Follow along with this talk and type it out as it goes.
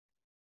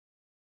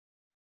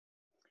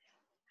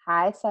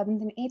Hi,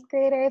 7th and 8th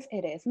graders.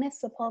 It is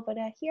Miss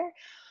Sepulveda here.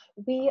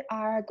 We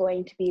are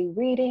going to be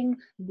reading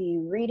the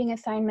reading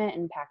assignment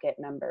in packet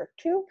number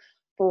 2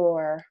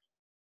 for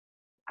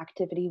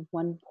activity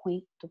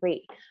 1.3.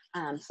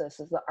 So this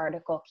is the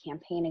article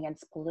Campaign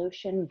Against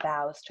Pollution,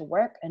 Vows to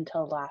Work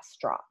Until Last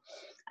Straw.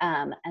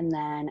 And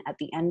then at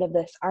the end of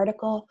this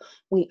article,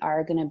 we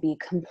are going to be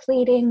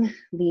completing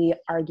the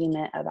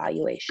argument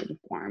evaluation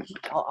form.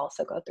 I'll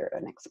also go through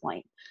and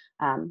explain.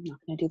 I'm not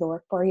going to do the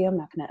work for you. I'm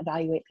not going to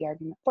evaluate the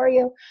argument for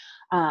you,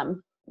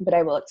 but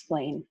I will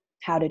explain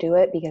how to do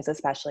it, because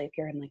especially if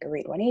you're in like a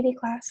Read 180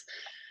 class,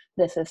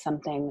 this is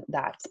something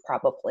that's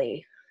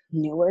probably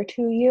newer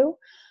to you,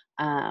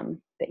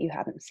 that you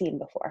haven't seen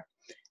before.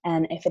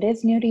 And if it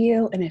is new to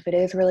you and if it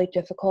is really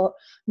difficult,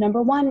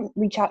 number one,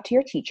 reach out to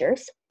your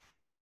teachers.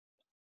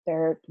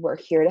 We're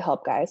here to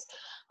help, guys.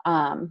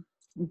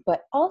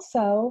 But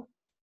also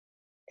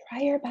try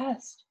your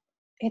best.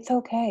 It's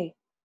okay.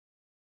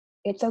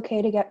 It's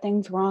okay to get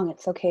things wrong.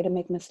 It's okay to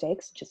make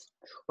mistakes. Just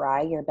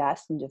try your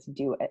best and just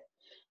do it.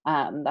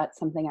 That's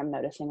something I'm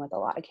noticing with a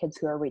lot of kids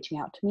who are reaching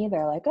out to me.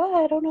 They're like,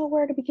 oh, I don't know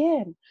where to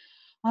begin.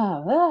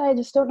 I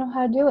just don't know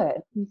how to do it.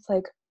 And it's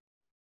like,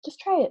 just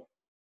try it.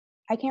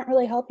 I can't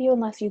really help you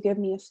unless you give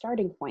me a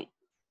starting point.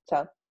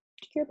 So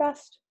do your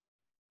best.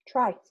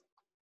 Try.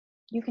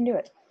 You can do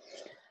it.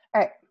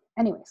 All right.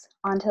 Anyways,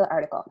 on to the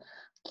article.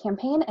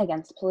 Campaign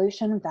Against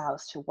Pollution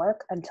Vows to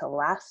Work Until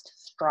Last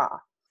Straw.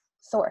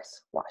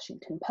 Source,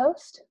 Washington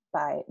Post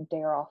by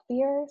Daryl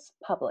Fears,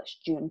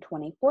 published June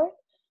 24th,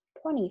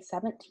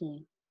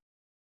 2017.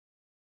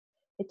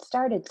 It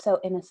started so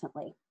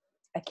innocently.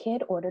 A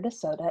kid ordered a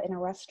soda in a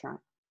restaurant.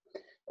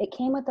 It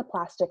came with a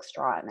plastic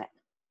straw in it.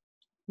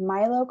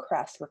 Milo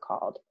Kress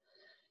recalled.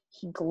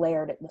 He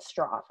glared at the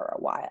straw for a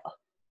while.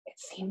 It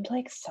seemed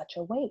like such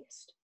a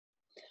waste.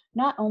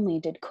 Not only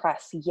did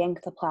Kress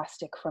yank the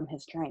plastic from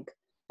his drink,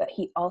 but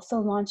he also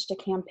launched a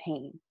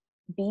campaign,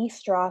 Be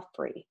Straw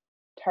Free,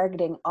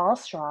 targeting all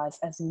straws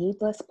as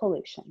needless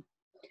pollution.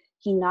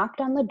 He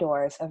knocked on the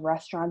doors of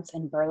restaurants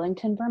in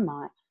Burlington,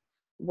 Vermont,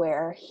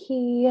 where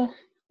he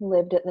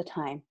lived at the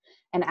time,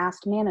 and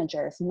asked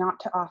managers not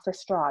to offer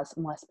straws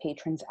unless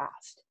patrons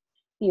asked.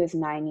 He was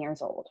 9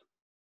 years old.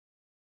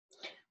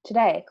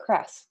 Today,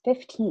 Kress,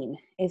 15,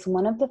 is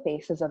one of the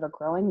faces of a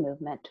growing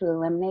movement to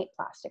eliminate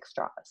plastic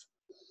straws.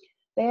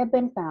 They have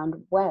been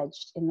found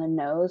wedged in the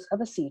nose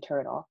of a sea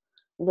turtle,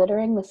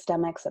 littering the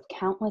stomachs of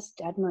countless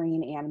dead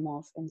marine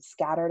animals, and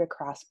scattered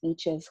across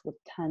beaches with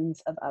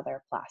tons of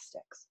other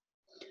plastics.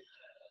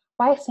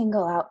 Why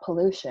single out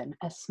pollution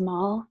as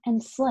small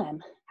and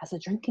slim as a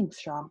drinking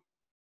straw?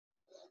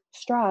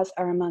 Straws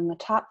are among the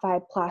top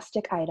 5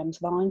 plastic items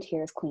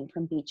volunteers clean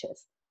from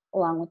beaches,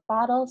 along with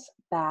bottles,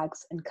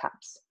 bags, and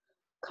cups.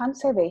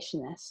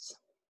 Conservationists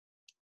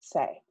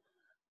say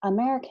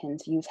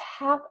Americans use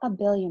 500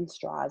 million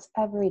straws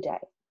every day,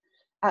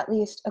 at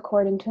least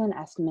according to an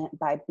estimate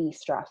by Be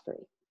Straw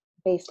Free,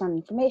 based on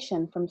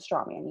information from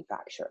straw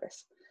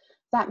manufacturers.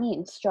 That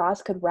means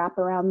straws could wrap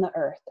around the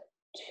earth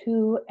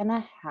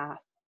 2.5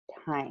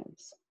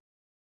 times.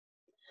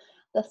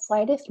 The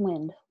slightest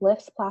wind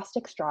lifts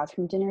plastic straws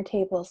from dinner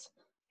tables,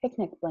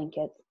 picnic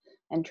blankets,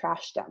 and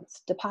trash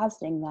dumps,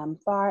 depositing them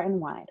far and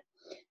wide,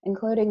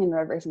 including in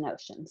rivers and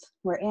oceans,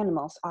 where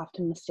animals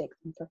often mistake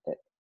them for food.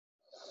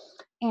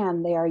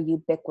 And they are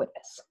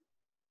ubiquitous.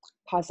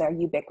 Pause there.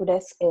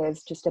 Ubiquitous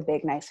is just a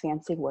big, nice,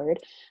 fancy word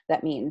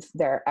that means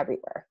they're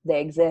everywhere. They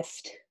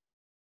exist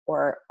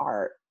or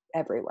are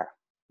everywhere.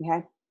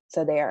 Okay?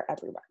 So they are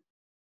everywhere.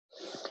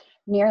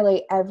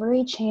 Nearly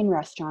every chain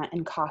restaurant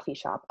and coffee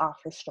shop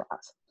offers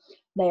straws.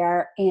 They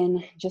are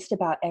in just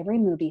about every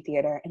movie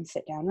theater and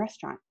sit-down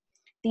restaurant.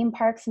 Theme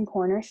parks and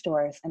corner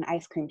stores and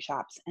ice cream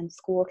shops and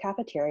school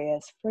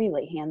cafeterias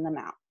freely hand them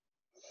out.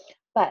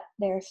 But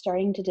they are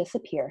starting to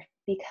disappear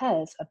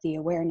because of the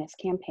awareness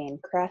campaign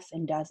Kress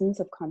and dozens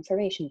of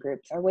conservation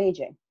groups are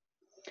waging.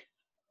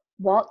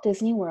 Walt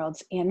Disney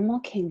World's Animal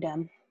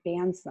Kingdom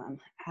bans them,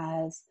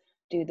 as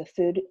do the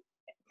food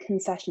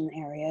concession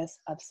areas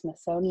of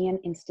Smithsonian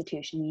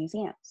Institution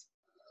museums.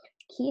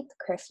 Keith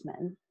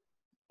Christman,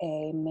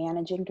 a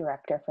managing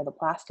director for the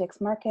plastics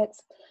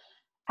markets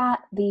at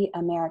the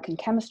American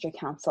Chemistry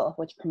Council,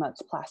 which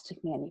promotes plastic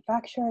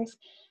manufacturers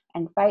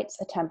and fights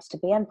attempts to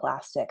ban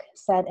plastic,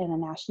 said in a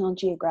National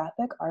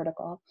Geographic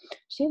article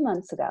 2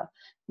 months ago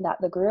that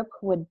the group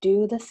would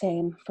do the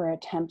same for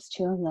attempts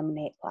to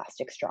eliminate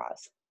plastic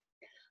straws.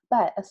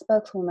 But a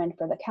spokeswoman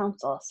for the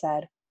council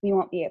said, "We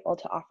won't be able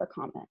to offer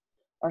comment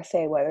or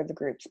say whether the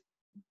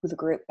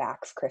group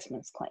backs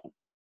Christman's claim."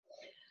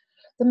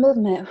 The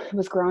movement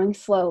was growing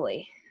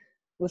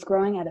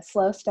at a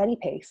slow, steady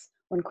pace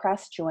when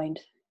Kress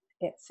joined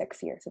it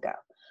 6 years ago,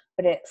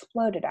 but it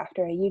exploded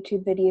after a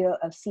YouTube video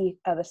of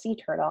a sea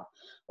turtle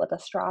with a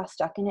straw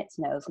stuck in its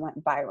nose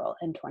went viral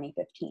in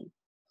 2015.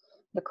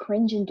 The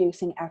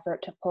cringe-inducing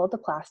effort to pull the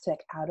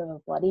plastic out of a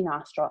bloody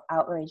nostril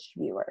outraged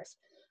viewers,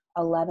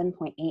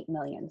 11.8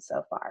 million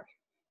so far.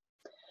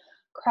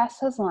 Kress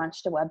has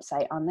launched a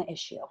website on the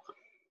issue,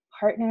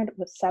 partnered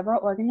with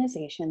several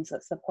organizations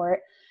that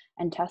support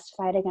and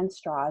testified against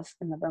straws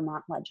in the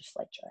Vermont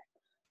legislature.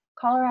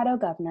 Colorado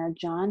Governor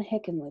John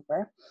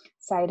Hickenlooper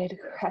cited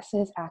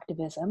Kress's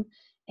activism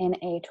in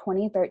a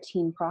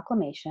 2013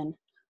 proclamation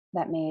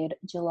that made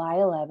July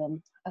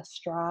 11 a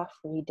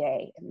straw-free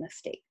day in the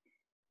state.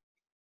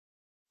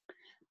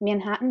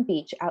 Manhattan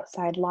Beach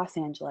outside Los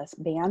Angeles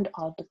banned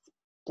all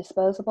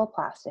disposable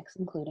plastics,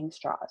 including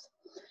straws.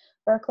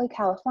 Berkeley,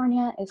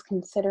 California is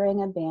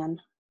considering a ban.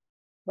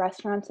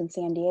 Restaurants in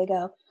San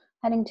Diego,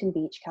 Huntington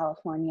Beach,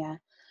 California,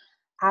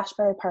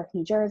 Ashbury Park,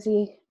 New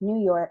Jersey,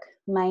 New York,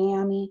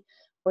 Miami,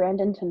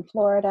 Bradenton,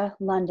 Florida,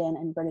 London,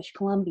 and British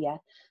Columbia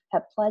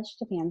have pledged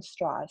to ban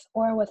straws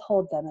or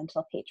withhold them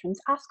until patrons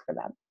ask for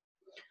them.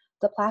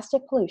 The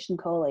Plastic Pollution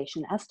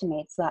Coalition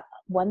estimates that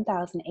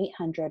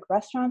 1,800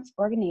 restaurants,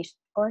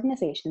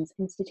 organizations,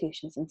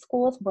 institutions, and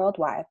schools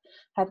worldwide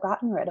have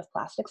gotten rid of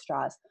plastic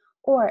straws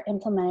or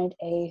implemented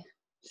a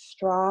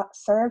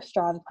serve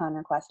straws upon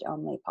request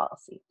only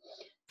policy,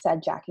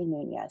 said Jackie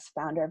Nunez,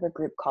 founder of a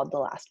group called The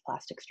Last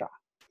Plastic Straw.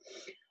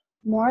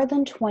 More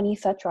than 20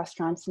 such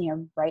restaurants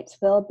near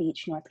Wrightsville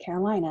Beach, North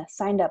Carolina,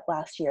 signed up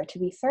last year to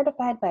be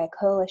certified by a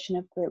coalition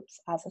of groups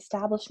as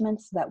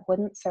establishments that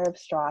wouldn't serve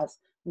straws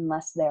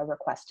unless they're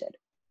requested.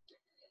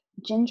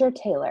 Ginger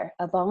Taylor,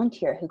 a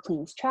volunteer who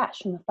cleans trash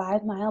from the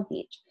 5 Mile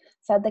beach,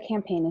 said the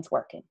campaign is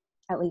working,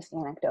 at least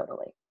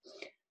anecdotally.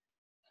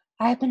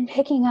 I've been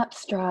picking up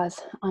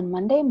straws on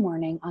Monday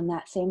morning on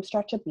that same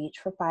stretch of beach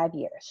for 5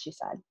 years, she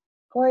said.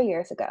 4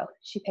 years ago,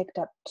 she picked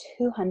up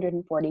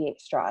 248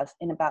 straws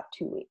in about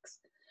 2 weeks.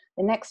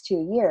 The next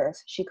 2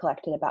 years, she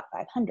collected about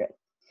 500.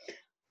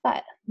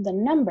 But the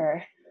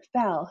number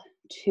fell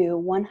to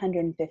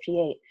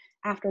 158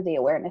 after the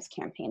awareness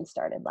campaign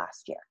started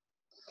last year.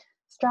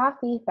 Straw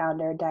Fee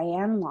founder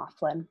Diane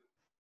Laughlin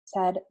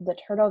said the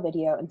turtle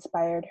video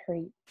inspired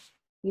her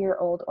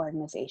year-old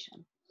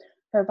organization.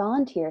 Her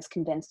volunteers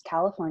convinced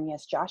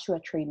California's Joshua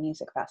Tree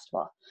Music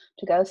Festival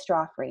to go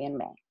straw-free in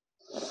May.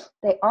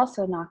 They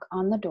also knock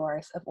on the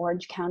doors of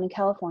Orange County,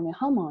 California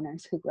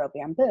homeowners who grow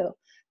bamboo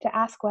to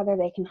ask whether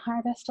they can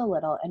harvest a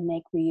little and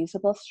make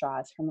reusable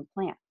straws from the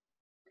plant.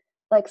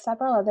 Like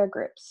several other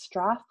groups,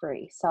 Straw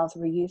Free sells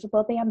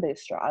reusable bamboo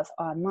straws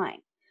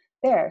online,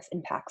 theirs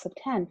in packs of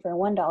 10 for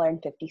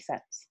 $1.50.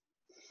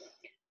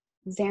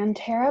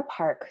 Xanterra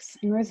Parks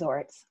and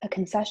Resorts, a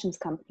concessions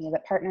company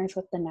that partners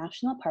with the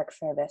National Park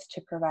Service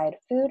to provide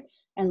food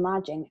and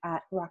lodging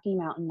at Rocky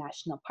Mountain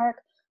National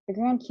Park, the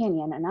Grand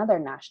Canyon, and other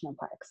national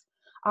parks,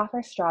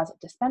 offers straws at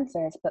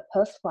dispensers but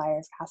posts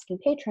flyers asking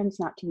patrons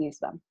not to use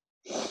them.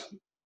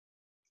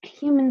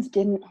 Humans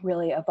didn't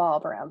really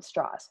evolve around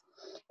straws.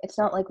 It's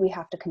not like we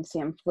have to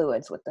consume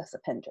fluids with this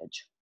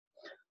appendage.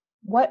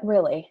 What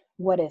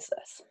is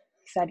this?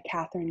 Said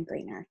Catherine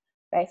Greener,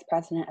 Vice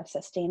President of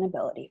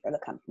Sustainability for the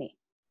company.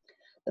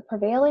 The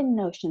prevailing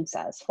notion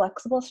says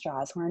flexible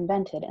straws were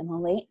invented in the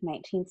late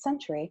 19th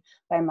century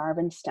by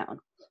Marvin Stone,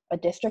 a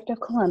District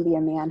of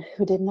Columbia man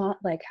who did not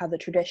like how the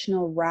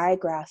traditional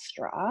ryegrass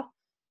straw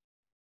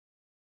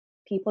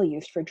people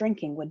used for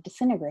drinking would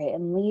disintegrate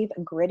and leave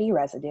a gritty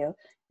residue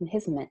in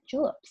his mint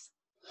juleps.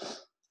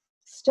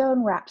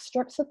 Stone wrapped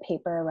strips of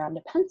paper around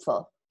a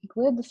pencil,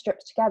 glued the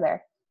strips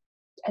together,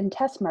 and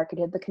test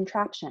marketed the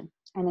contraption,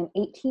 and in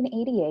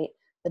 1888,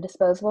 the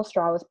disposable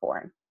straw was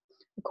born.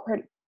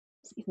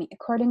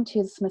 According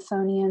to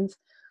Smithsonian's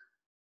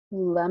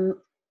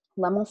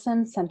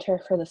Lemelson Center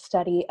for the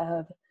Study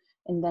of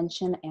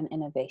Invention and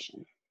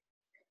Innovation.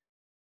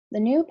 The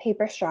new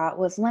paper straw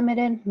was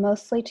limited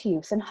mostly to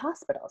use in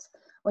hospitals,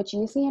 which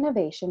used the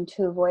innovation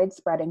to avoid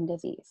spreading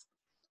disease.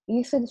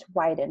 Usage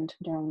widened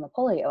during the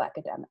polio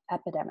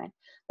epidemic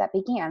that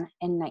began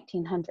in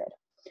 1900,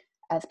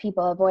 as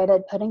people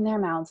avoided putting their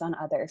mouths on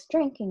others'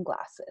 drinking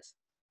glasses.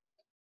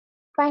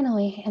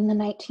 Finally, in the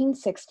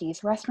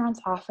 1960s,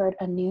 restaurants offered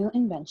a new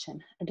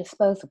invention, a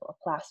disposable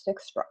plastic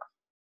straw.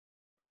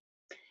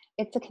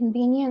 It's a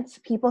convenience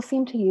people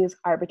seem to use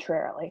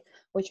arbitrarily,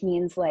 which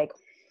means like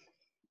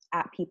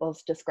at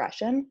people's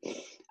discretion.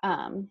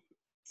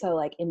 So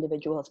like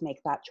individuals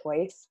make that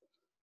choice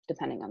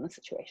depending on the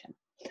situation.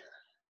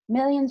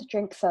 Millions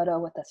drink soda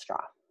with a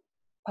straw,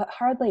 but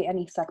hardly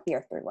any suck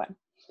beer through one.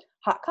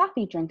 Hot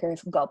coffee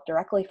drinkers gulp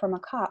directly from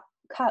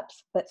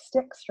cups, but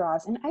stick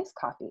straws in iced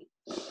coffee.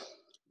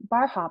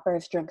 Bar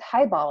hoppers drink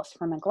highballs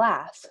from a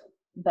glass,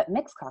 but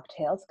mixed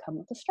cocktails come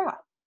with a straw.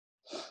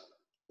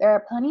 There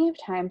are plenty of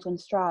times when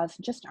straws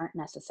just aren't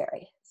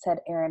necessary, said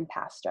Aaron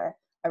Pastor,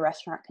 a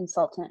restaurant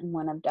consultant and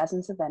one of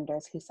dozens of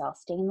vendors who sell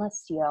stainless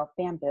steel,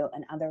 bamboo,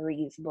 and other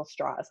reusable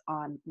straws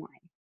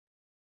online.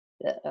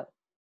 Uh-oh.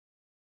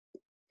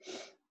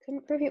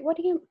 Couldn't prove it. What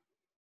do you...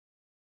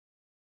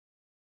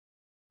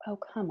 Oh,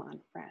 come on,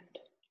 friend.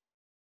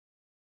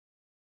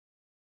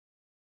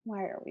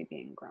 Why are we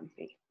being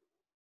grumpy?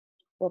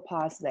 We'll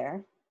pause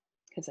there,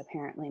 because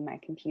apparently my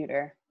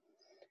computer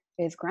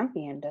is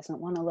grumpy and doesn't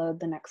want to load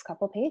the next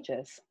couple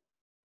pages.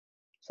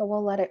 So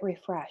we'll let it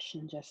refresh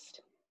and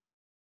just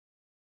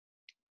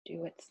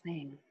do its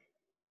thing.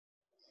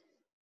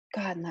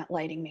 God, and that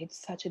lighting made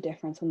such a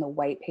difference when the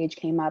white page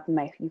came up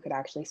and you could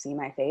actually see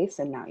my face,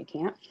 and now you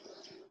can't.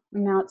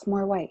 And now it's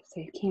more white,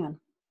 so you can.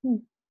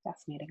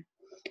 Fascinating.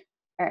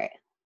 All right,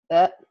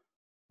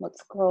 let's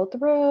scroll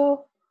through.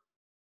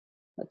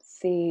 Let's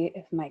see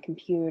if my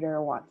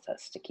computer wants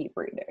us to keep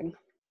reading.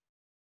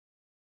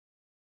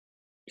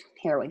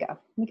 Here we go.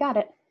 We got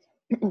it.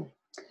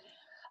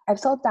 I've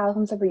sold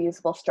thousands of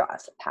reusable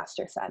straws,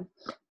 Pastor said,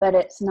 but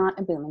it's not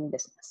a booming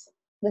business.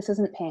 This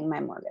isn't paying my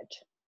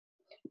mortgage.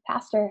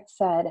 Pastor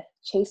said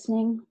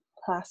chastising,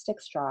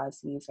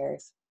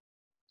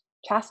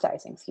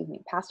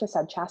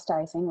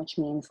 which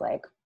means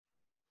like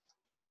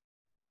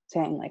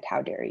saying like,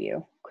 how dare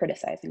you,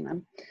 criticizing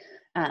them,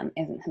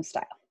 isn't his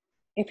style.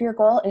 If your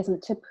goal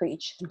isn't to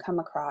preach and come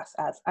across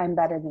as I'm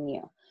better than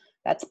you,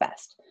 that's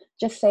best.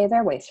 Just say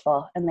they're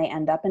wasteful and they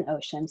end up in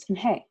oceans, and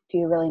hey, do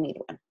you really need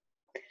one?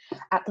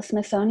 At the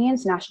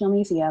Smithsonian's National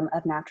Museum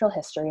of Natural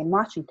History in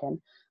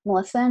Washington,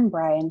 Melissa and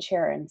Brian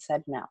Sharon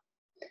said no.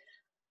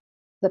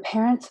 The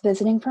parents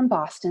visiting from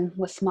Boston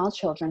with small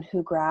children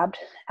who grabbed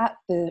at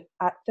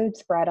food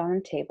spread on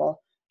a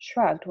table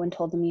shrugged when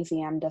told the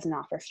museum doesn't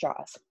offer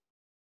straws.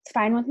 It's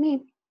fine with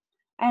me.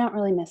 I don't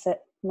really miss it,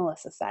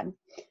 Melissa said.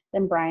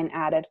 Then Brian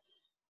added,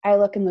 I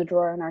look in the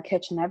drawer in our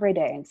kitchen every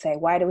day and say,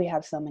 why do we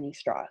have so many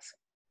straws?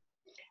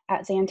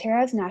 At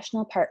Xanterra's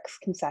National Parks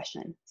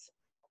concessions,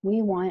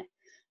 we want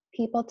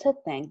people to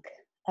think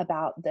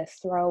about this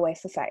throwaway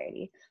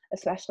society,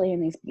 especially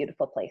in these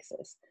beautiful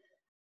places,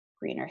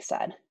 Greener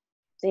said.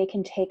 They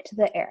can take to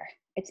the air.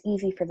 It's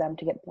easy for them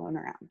to get blown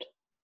around.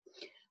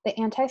 The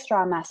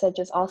anti-straw message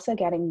is also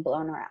getting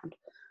blown around.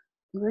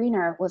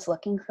 Greener was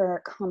looking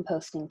for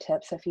composting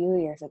tips a few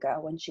years ago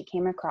when she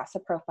came across a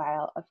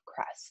profile of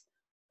Cress,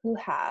 who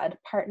had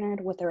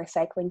partnered with a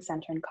recycling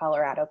center in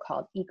Colorado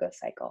called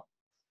EcoCycle.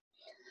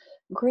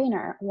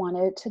 Greener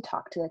wanted to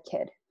talk to the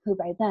kid, who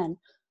by then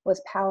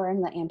was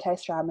powering the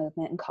anti-straw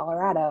movement in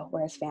Colorado,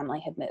 where his family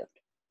had moved.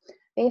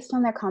 Based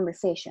on their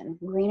conversation,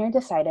 Greener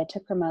decided to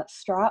promote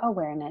straw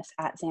awareness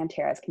at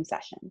Xanterra's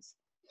concessions.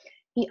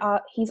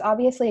 He's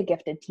obviously a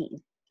gifted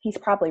teen. He's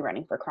probably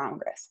running for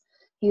Congress.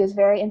 He was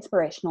very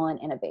inspirational and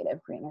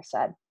innovative, Greener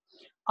said.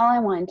 All I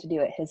wanted to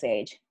do at his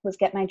age was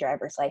get my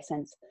driver's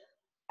license.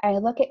 I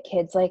look at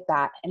kids like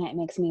that, and it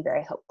makes me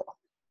very hopeful.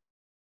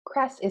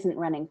 Cress isn't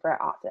running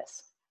for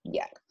office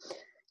yet.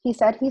 He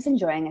said he's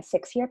enjoying a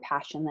 6-year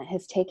passion that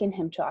has taken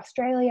him to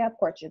Australia,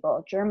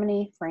 Portugal,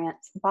 Germany,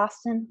 France,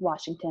 Boston,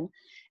 Washington,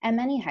 and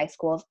many high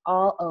schools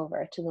all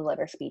over to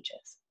deliver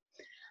speeches.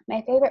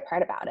 My favorite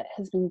part about it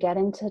has been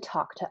getting to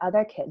talk to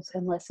other kids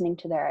and listening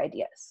to their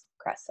ideas,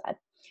 Cress said.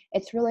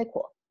 It's really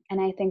cool,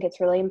 and I think it's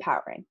really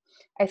empowering.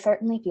 I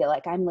certainly feel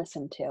like I'm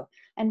listened to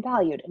and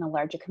valued in a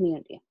larger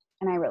community,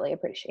 and I really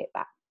appreciate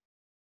that.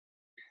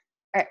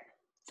 All right,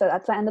 so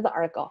that's the end of the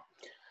article.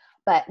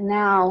 But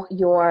now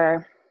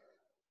your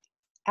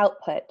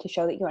output to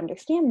show that you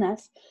understand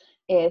this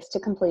is to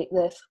complete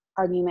this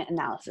argument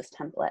analysis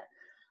template.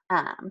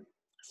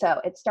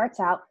 So it starts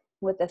out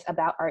with this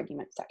about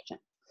argument section.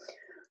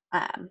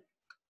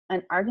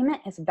 An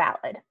argument is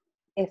valid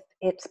if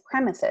its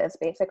premises,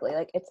 basically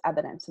like its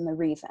evidence and the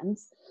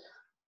reasons,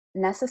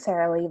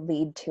 necessarily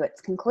lead to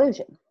its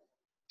conclusion.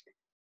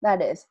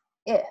 That is,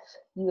 if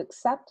you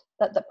accept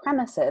that the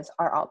premises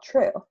are all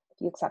true,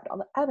 if you accept all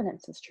the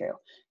evidence is true,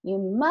 you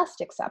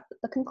must accept that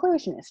the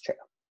conclusion is true.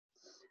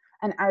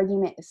 An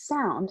argument is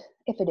sound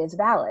if it is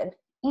valid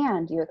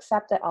and you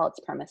accept that all its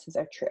premises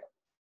are true.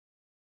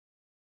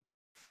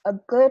 A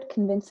good,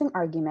 convincing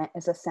argument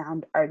is a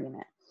sound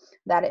argument.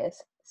 That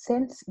is,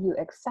 since you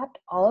accept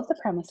all of the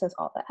premises,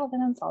 all the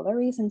evidence, all the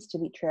reasons to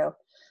be true,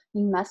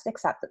 you must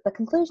accept that the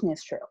conclusion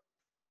is true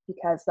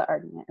because the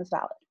argument is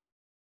valid.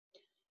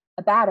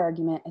 A bad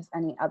argument is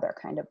any other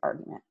kind of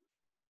argument,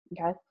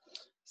 okay?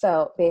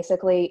 So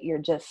basically, you're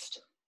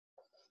just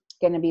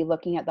going to be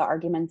looking at the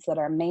arguments that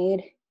are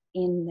made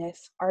in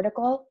this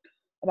article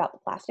about the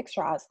plastic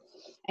straws,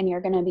 and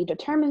you're going to be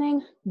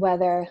determining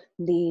whether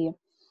the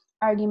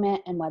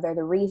argument and whether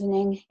the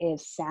reasoning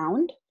is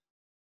sound.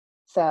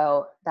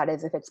 So that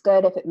is if it's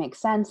good, if it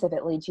makes sense, if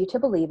it leads you to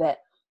believe it,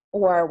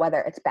 or whether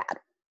it's bad.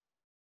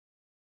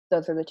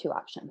 Those are the two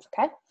options,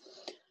 okay?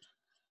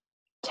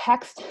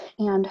 Text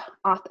and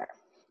author.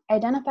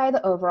 Identify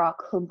the overall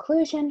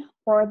conclusion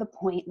or the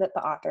point that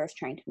the author is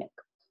trying to make.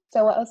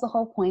 So what was the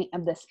whole point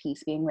of this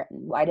piece being written?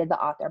 Why did the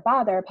author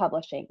bother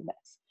publishing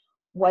this?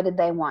 What did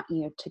they want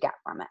you to get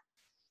from it?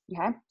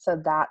 Okay, so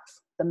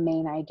that's the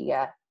main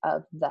idea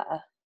of the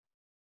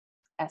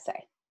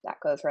essay. That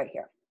goes right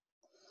here.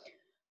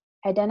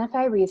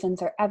 Identify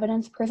reasons or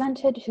evidence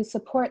presented to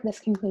support this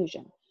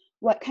conclusion.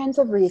 What kinds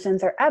of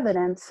reasons or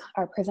evidence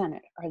are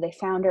presented? Are they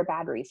sound or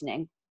bad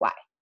reasoning? Why?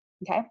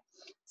 Okay,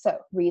 so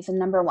reason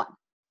number 1.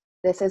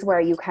 This is where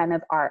you kind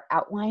of are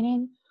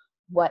outlining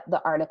what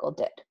the article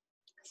did.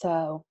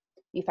 So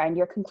you find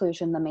your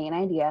conclusion, the main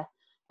idea,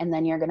 and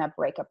then you're going to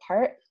break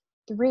apart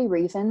 3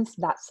 reasons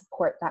that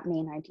support that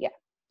main idea.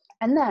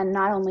 And then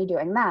not only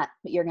doing that,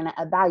 but you're going to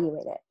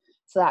evaluate it.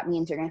 So that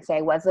means you're going to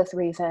say, was this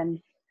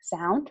reason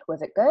sound?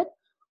 Was it good?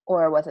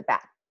 or was it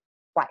bad?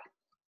 Why?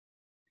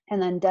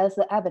 And then does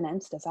the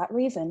evidence, does that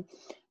reason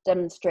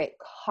demonstrate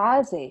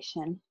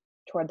causation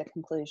toward the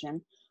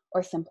conclusion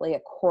or simply a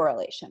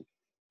correlation?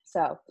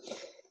 So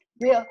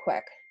real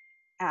quick,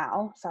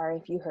 ow, sorry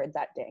if you heard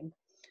that ding.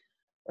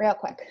 Real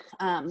quick,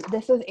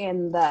 this is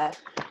in the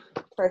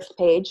first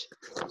page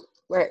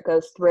where it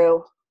goes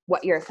through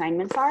what your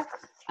assignments are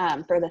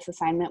for this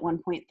assignment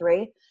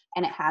 1.3,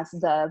 and it has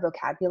the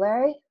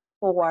vocabulary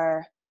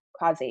for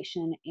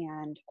causation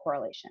and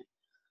correlation.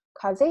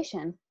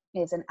 Causation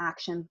is an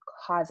action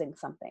causing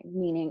something,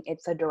 meaning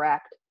it's a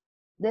direct,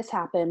 this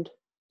happened,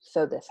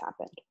 so this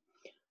happened.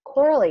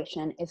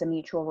 Correlation is a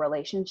mutual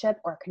relationship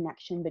or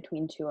connection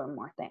between two or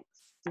more things,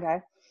 okay?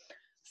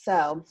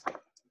 So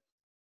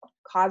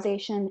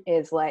causation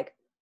is like,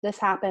 this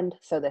happened,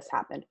 so this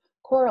happened.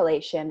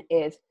 Correlation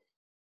is,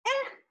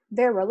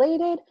 they're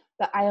related,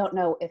 but I don't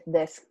know if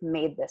this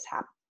made this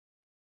happen,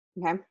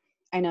 okay?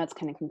 I know it's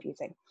kind of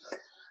confusing.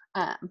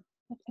 But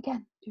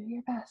again, do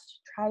your best,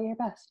 try your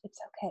best, it's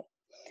okay.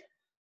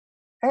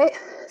 All right,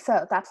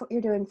 so that's what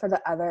you're doing for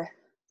the other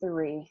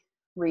 3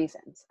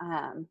 reasons.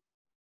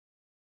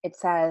 It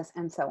says,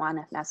 and so on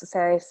if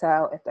necessary.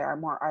 So if there are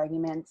more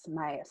arguments,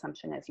 my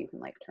assumption is you can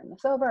like turn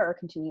this over or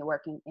continue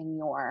working in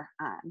your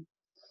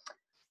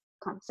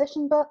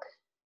composition book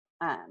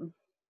and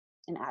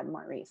add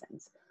more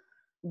reasons.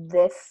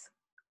 This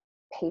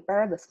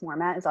paper, this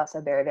format is also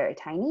very, very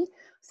tiny.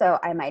 So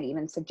I might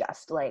even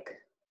suggest like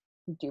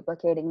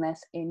duplicating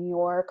this in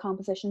your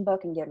composition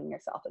book and giving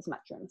yourself as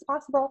much room as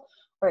possible,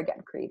 or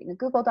again, creating a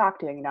Google Doc,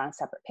 doing it on a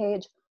separate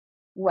page,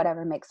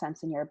 whatever makes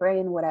sense in your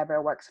brain,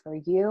 whatever works for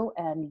you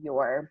and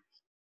your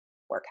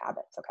work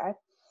habits, okay?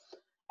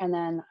 And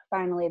then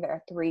finally, there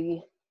are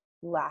 3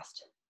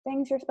 last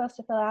things you're supposed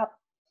to fill out.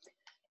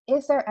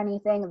 Is there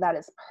anything that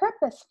is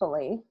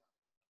purposefully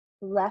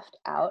left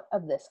out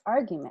of this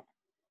argument?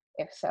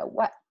 If so,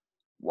 what?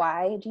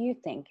 Why do you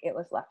think it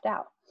was left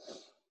out?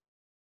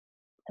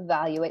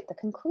 Evaluate the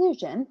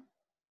conclusion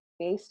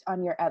based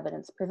on your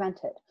evidence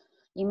presented.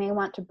 You may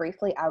want to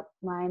briefly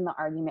outline the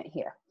argument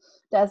here.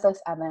 Does this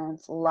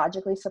evidence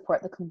logically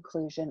support the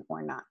conclusion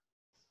or not?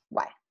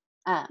 Why?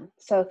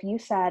 So if you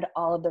said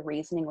all of the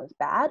reasoning was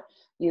bad,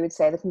 you would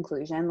say the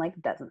conclusion like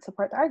doesn't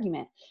support the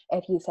argument.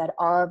 If you said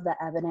all of the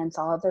evidence,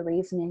 all of the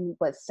reasoning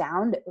was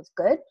sound, it was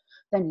good,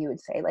 then you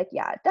would say like,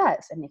 yeah, it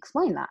does, and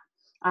explain that.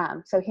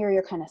 So here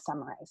you're kind of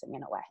summarizing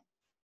in a way.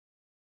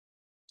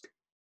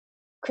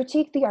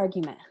 Critique the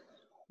argument.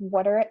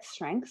 What are its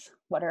strengths?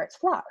 What are its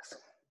flaws?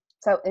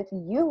 So if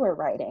you were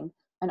writing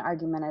an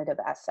argumentative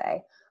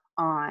essay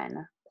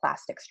on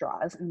plastic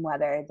straws and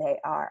whether they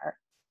are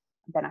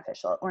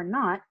beneficial or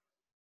not,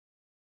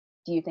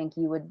 do you think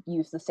you would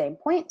use the same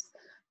points?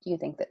 Do you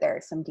think that there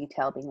is some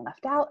detail being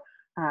left out?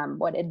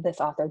 What did this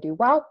author do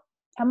well?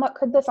 And what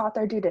could this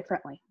author do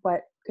differently?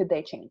 What could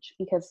they change?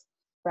 Because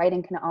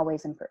writing can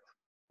always improve,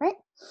 right?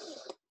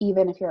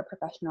 Even if you're a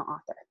professional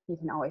author, you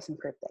can always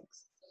improve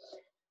things.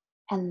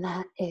 And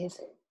that is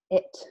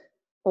it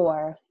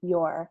for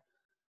your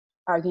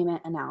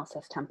argument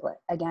analysis template.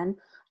 Again,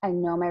 I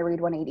know my Read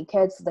 180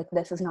 kids, like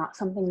this is not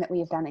something that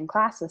we've done in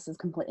class. This is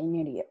completely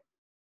new to you.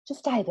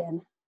 Just dive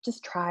in,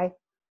 just try,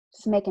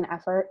 just make an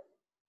effort,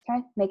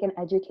 okay? Make an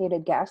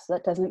educated guess.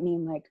 That doesn't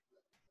mean like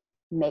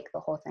make the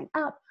whole thing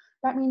up.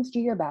 That means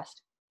do your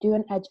best.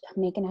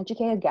 Make an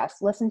educated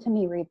guess. Listen to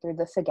me read through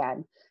this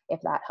again.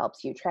 If that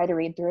helps you, try to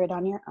read through it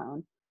on your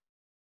own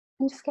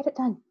and just get it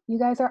done. You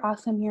guys are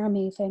awesome. You're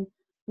amazing.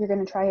 You're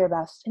going to try your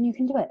best and you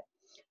can do it.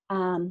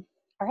 All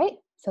right.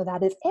 So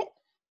that is it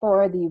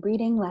for the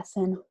reading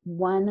lesson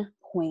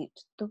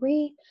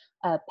 1.3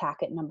 of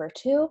packet number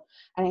 2.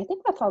 And I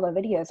think that's all the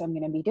videos I'm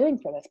going to be doing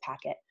for this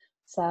packet.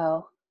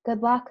 So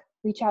good luck.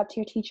 Reach out to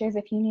your teachers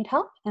if you need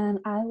help. And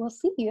I will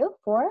see you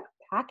for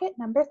packet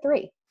number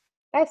 3.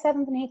 Bye,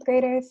 7th and 8th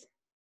graders.